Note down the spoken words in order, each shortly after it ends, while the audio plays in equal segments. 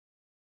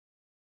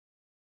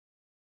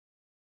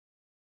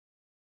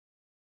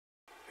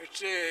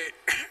It's a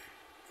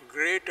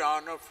great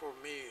honor for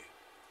me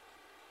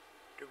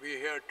to be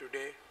here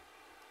today.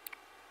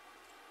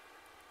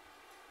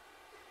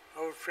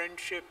 Our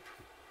friendship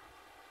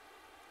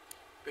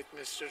with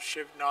Mr.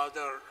 Shiv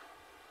Nadar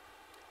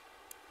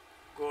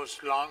goes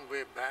long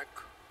way back,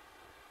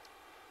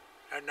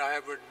 and I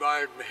have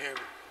admired him,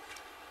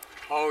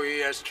 how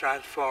he has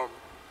transformed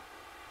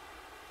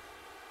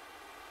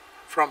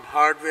from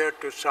hardware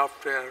to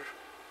software,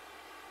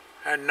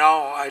 and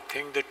now I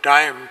think the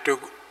time to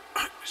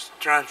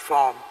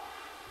transform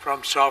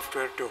from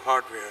software to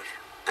hardware.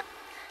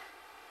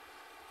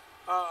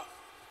 I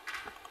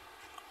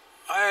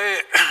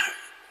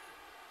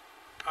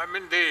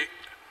mean,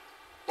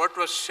 what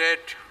was said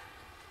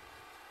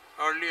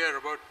earlier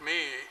about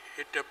me,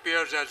 it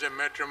appears as a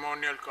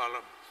matrimonial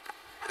column.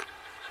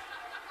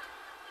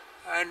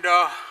 And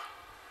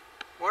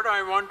what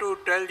I want to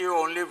tell you,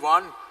 only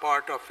one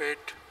part of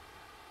it,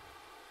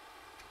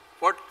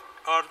 what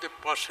are the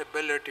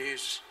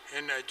possibilities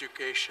in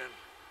education?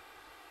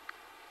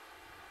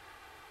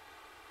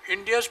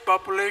 India's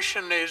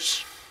population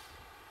is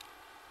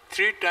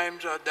 3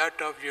 times that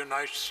of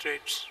United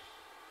States.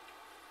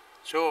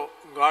 So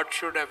God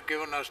should have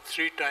given us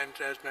 3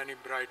 times as many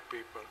bright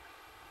people.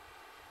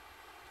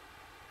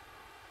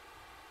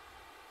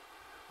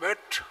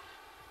 But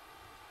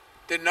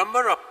the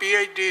number of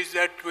PhDs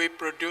that we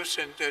produce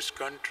in this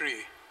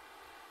country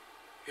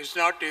is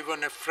not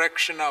even a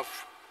fraction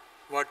of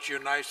what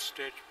United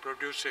States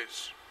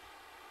produces.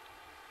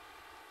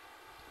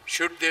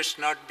 Should this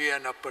not be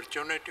an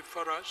opportunity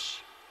for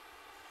us?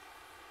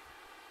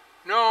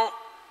 Now,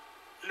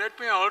 let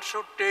me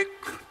also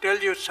tell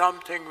you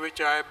something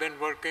which I have been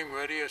working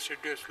very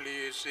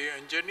assiduously, is the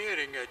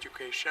engineering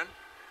education.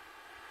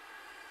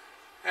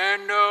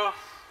 And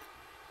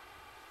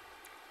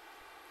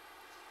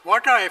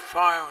what I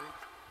found,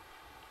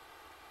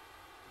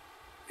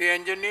 the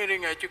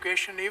engineering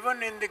education,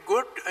 even in the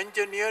good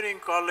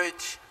engineering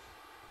college,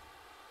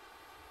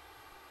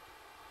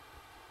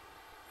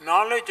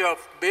 knowledge of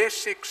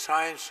basic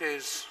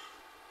sciences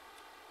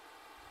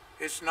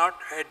is not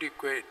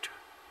adequate.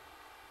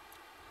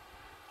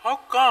 How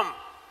come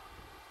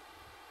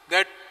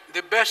that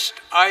the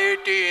best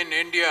IIT in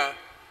India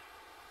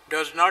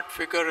does not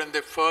figure in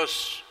the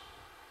first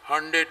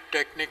 100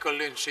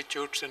 technical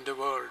institutes in the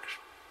world?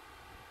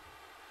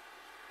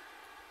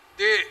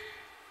 The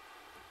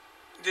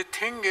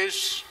thing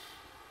is,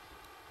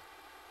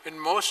 in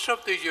most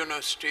of the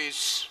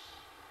universities,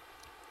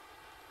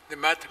 the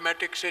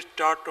mathematics is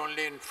taught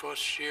only in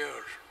first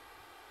year.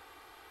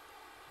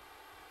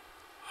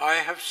 I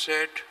have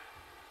said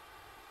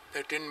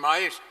that in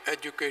my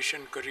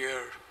education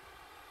career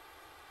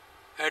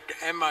at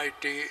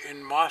MIT,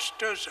 in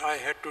masters, I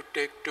had to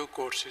take 2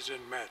 courses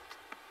in math.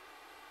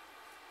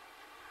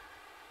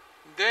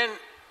 Then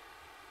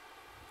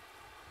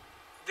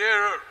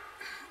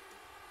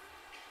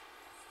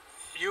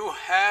you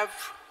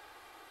have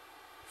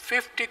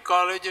 50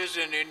 colleges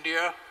in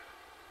India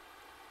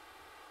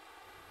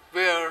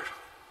where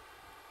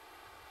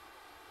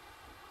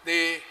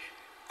the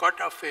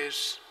cutoff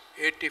is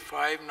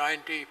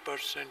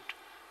 85–90%,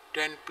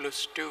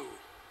 10+2.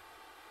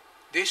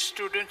 These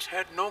students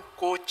had no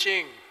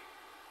coaching.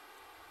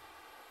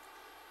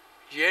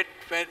 Yet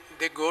when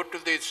they go to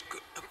these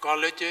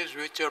colleges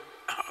which are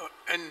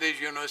in the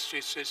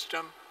university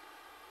system,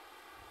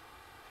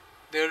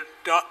 their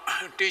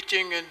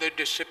teaching in the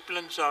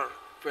disciplines are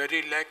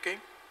very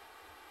lacking.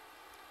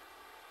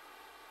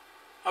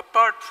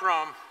 Apart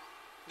from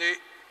the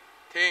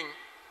thing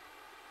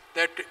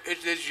that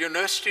this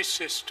university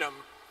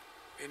system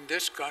in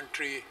this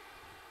country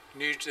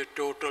needs a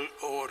total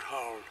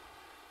overhaul.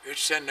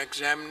 It's an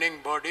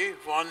examining body,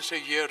 once a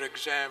year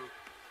exam,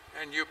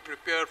 and you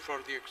prepare for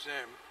the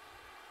exam.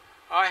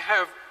 I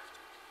have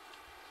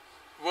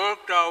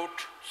worked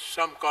out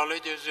some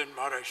colleges in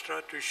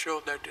Maharashtra to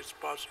show that it's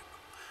possible.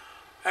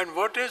 And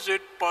what is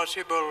it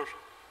possible?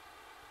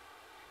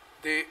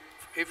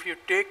 If you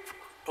take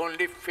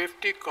only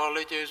 50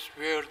 colleges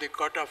where the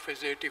cutoff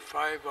is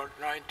 85 or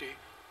 90,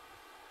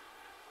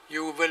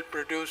 you will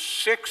produce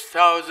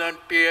 6,000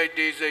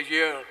 PhDs a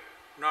year,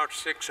 not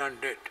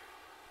 600.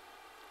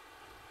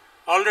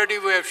 Already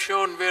we have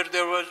shown where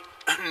there was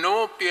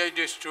no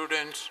PhD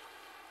students,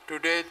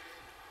 today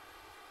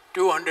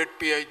 200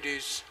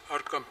 PhDs are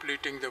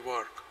completing the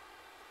work.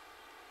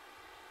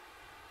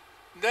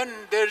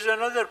 Then there's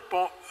another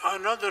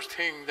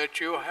thing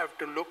that you have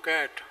to look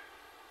at.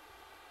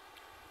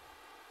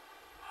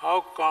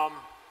 How come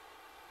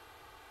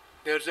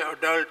there's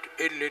adult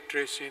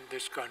illiteracy in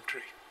this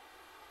country?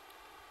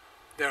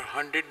 There are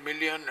 100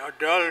 million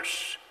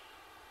adults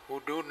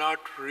who do not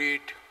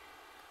read,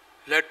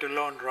 let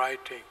alone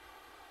writing.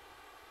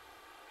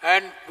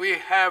 And we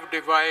have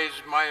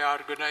my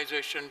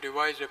organization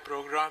devised a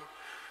program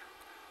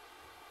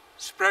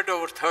spread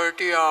over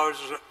 30 hours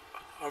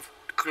of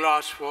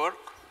classwork,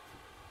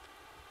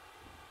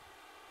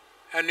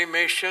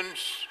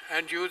 animations,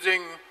 and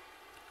using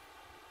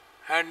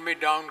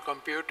hand-me-down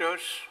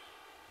computers.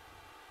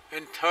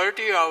 In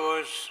 30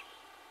 hours,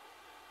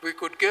 we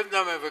could give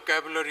them a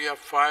vocabulary of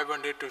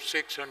 500 to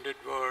 600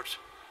 words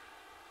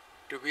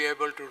to be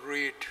able to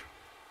read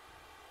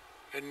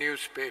a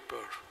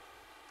newspaper.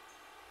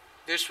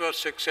 This was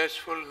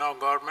successful. Now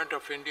Government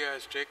of India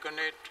has taken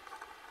it,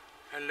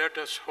 and let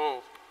us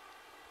hope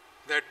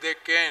that they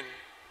can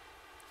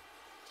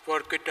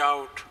work it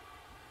out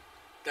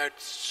that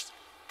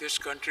this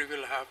country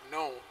will have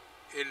no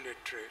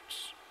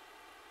illiterates.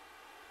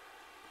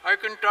 I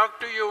can talk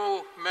to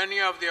you many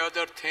of the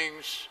other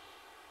things.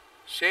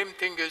 Same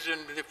thing is in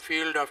the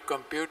field of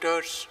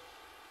computers.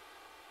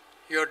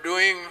 You're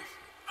doing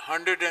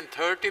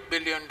 $130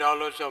 billion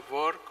of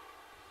work.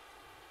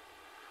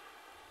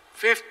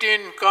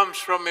 15 comes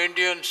from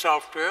Indian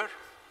software,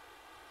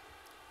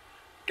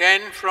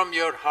 10 from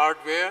your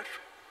hardware,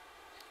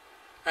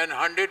 and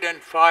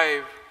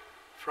 105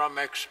 from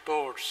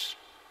exports.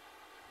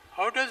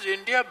 How does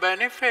India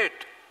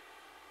benefit?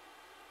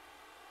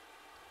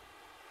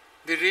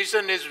 The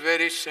reason is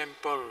very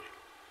simple.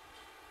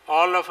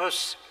 All of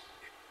us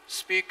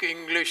speak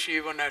English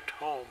even at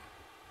home.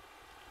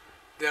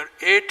 There are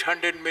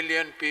 800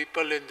 million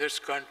people in this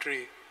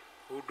country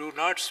who do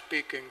not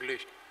speak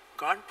English.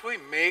 Can't we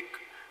make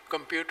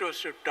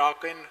computers to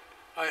talk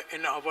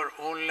in our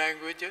own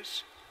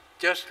languages,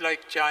 just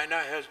like China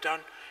has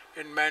done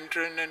in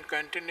Mandarin and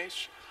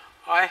Cantonese?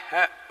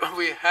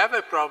 We have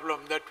a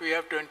problem that we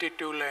have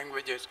 22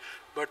 languages,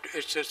 but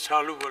it's a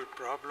solvable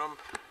problem.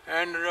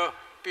 And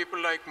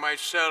people like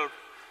myself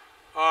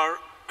are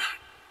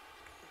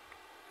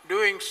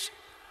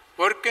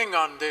working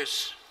on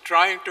this,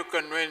 trying to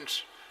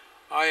convince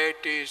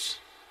IITs,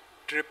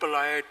 triple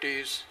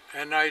IITs,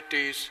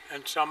 NITs,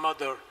 and some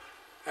other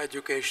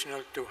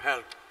educational to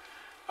help.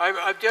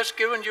 I've just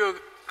given you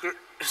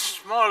a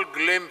small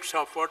glimpse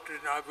of what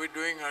we're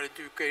doing in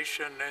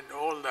education and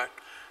all that,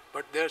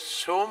 but there's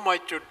so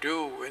much to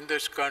do in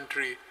this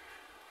country,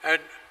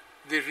 and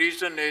the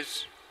reason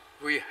is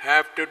we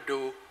have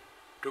to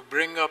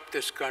bring up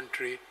this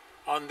country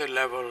on the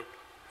level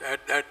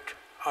that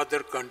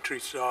other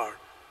countries are.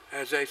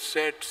 As I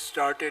said,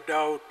 started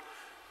out,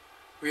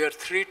 we are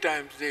 3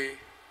 times the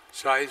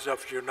size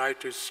of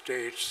United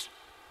States,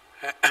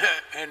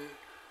 and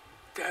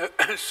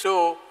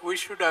so we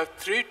should have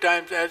 3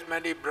 times as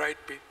many bright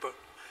people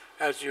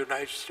as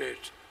United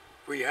States.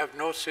 We have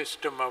no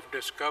system of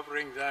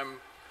discovering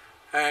them.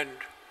 And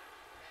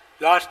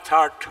last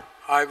thought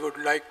I would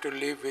like to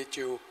leave with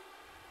you,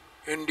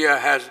 India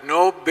has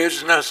no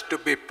business to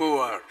be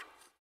poor.